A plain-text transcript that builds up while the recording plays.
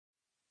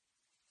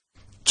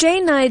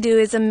Naidoo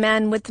is a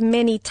man with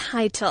many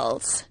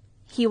titles.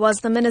 He was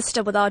the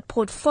minister without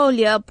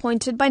portfolio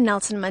appointed by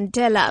Nelson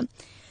Mandela,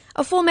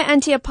 a former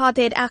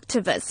anti-apartheid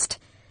activist,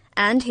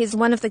 and he's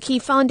one of the key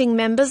founding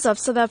members of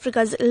South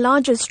Africa's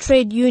largest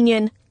trade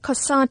union,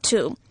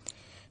 COSATU.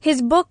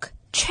 His book,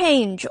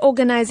 Change,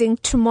 Organising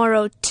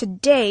Tomorrow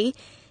Today,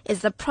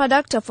 is the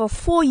product of a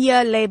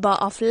 4-year labour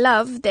of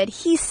love that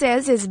he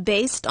says is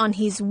based on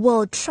his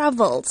world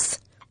travels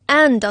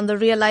and on the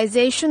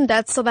realization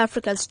that South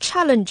Africa's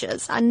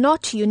challenges are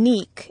not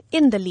unique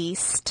in the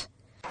least.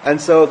 And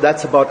so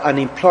that's about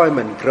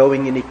unemployment,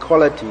 growing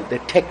inequality, the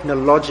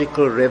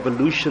technological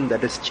revolution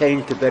that has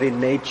changed the very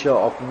nature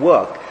of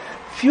work.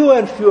 Fewer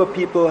and fewer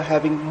people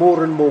having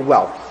more and more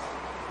wealth.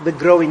 The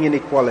growing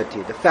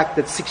inequality, the fact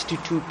that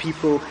 62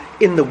 people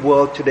in the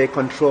world today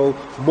control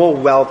more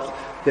wealth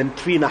than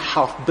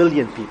 3.5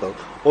 billion people,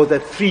 or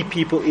that 3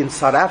 people in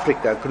South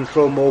Africa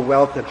control more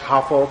wealth than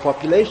half our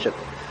population.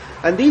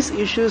 And these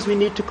issues we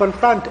need to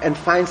confront and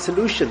find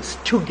solutions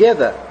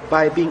together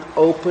by being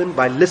open,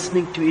 by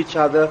listening to each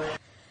other.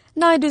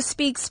 Naidoo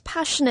speaks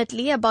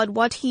passionately about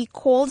what he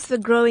calls the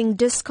growing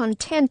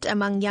discontent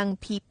among young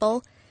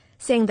people,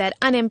 saying that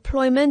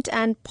unemployment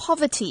and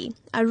poverty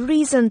are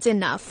reasons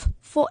enough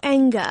for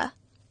anger.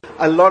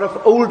 A lot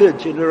of older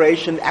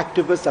generation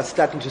activists are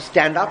starting to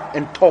stand up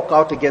and talk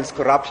out against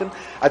corruption.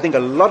 I think a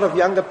lot of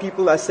younger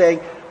people are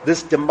saying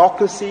this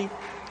democracy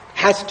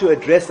has to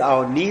address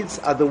our needs,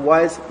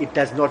 otherwise it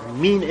does not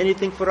mean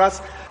anything for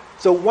us.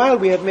 So while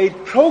we have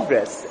made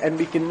progress and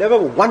we can never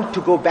want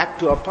to go back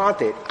to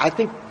apartheid, I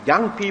think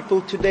young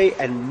people today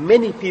and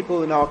many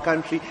people in our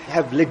country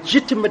have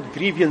legitimate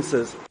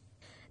grievances.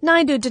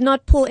 Naidoo did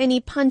not pull any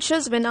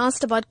punches when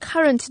asked about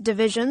current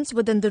divisions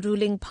within the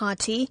ruling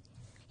party.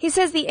 He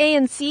says the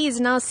ANC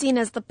is now seen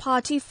as the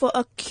party for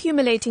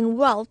accumulating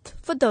wealth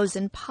for those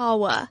in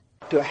power.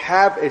 To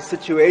have a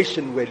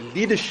situation where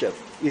leadership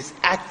is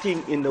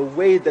acting in a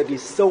way that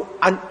is so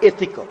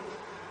unethical,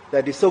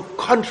 that is so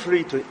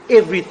contrary to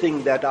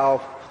everything that our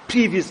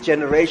previous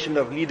generation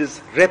of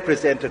leaders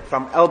represented,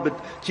 from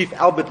Chief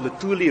Albert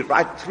Luthuli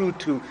right through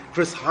to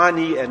Chris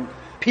Hani, and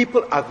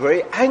people are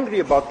very angry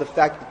about the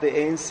fact that the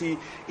ANC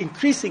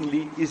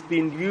increasingly is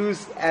being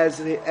used as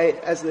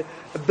a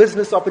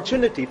business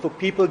opportunity for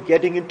people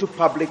getting into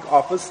public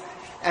office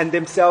and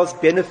themselves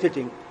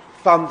benefiting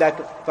from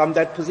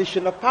that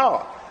position of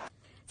power.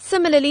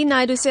 Similarly,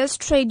 Naidoo says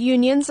trade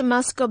unions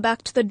must go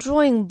back to the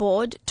drawing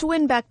board to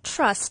win back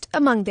trust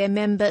among their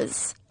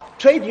members.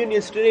 Trade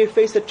unions today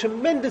face a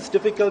tremendous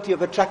difficulty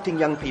of attracting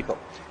young people.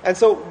 And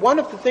so one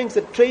of the things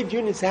that trade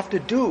unions have to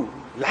do,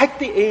 like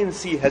the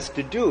ANC has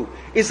to do,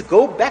 is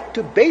go back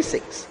to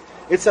basics.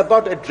 It's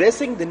about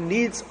addressing the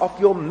needs of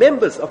your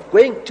members, of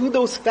going to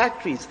those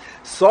factories,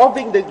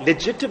 solving the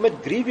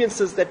legitimate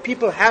grievances that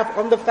people have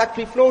on the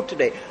factory floor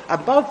today,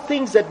 about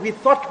things that we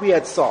thought we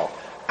had solved: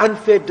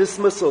 unfair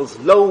dismissals,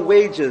 low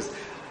wages,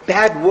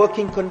 bad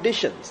working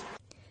conditions.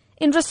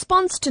 In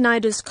response to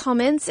Naidoo's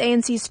comments,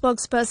 ANC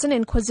spokesperson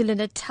in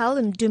KwaZulu-Natal,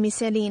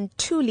 Mdumiseni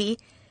Ntuli,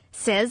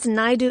 says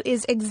Naidoo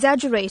is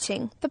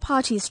exaggerating the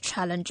party's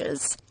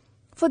challenges.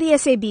 For the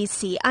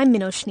SABC, I'm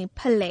Minoshni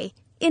Pillay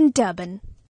in Durban.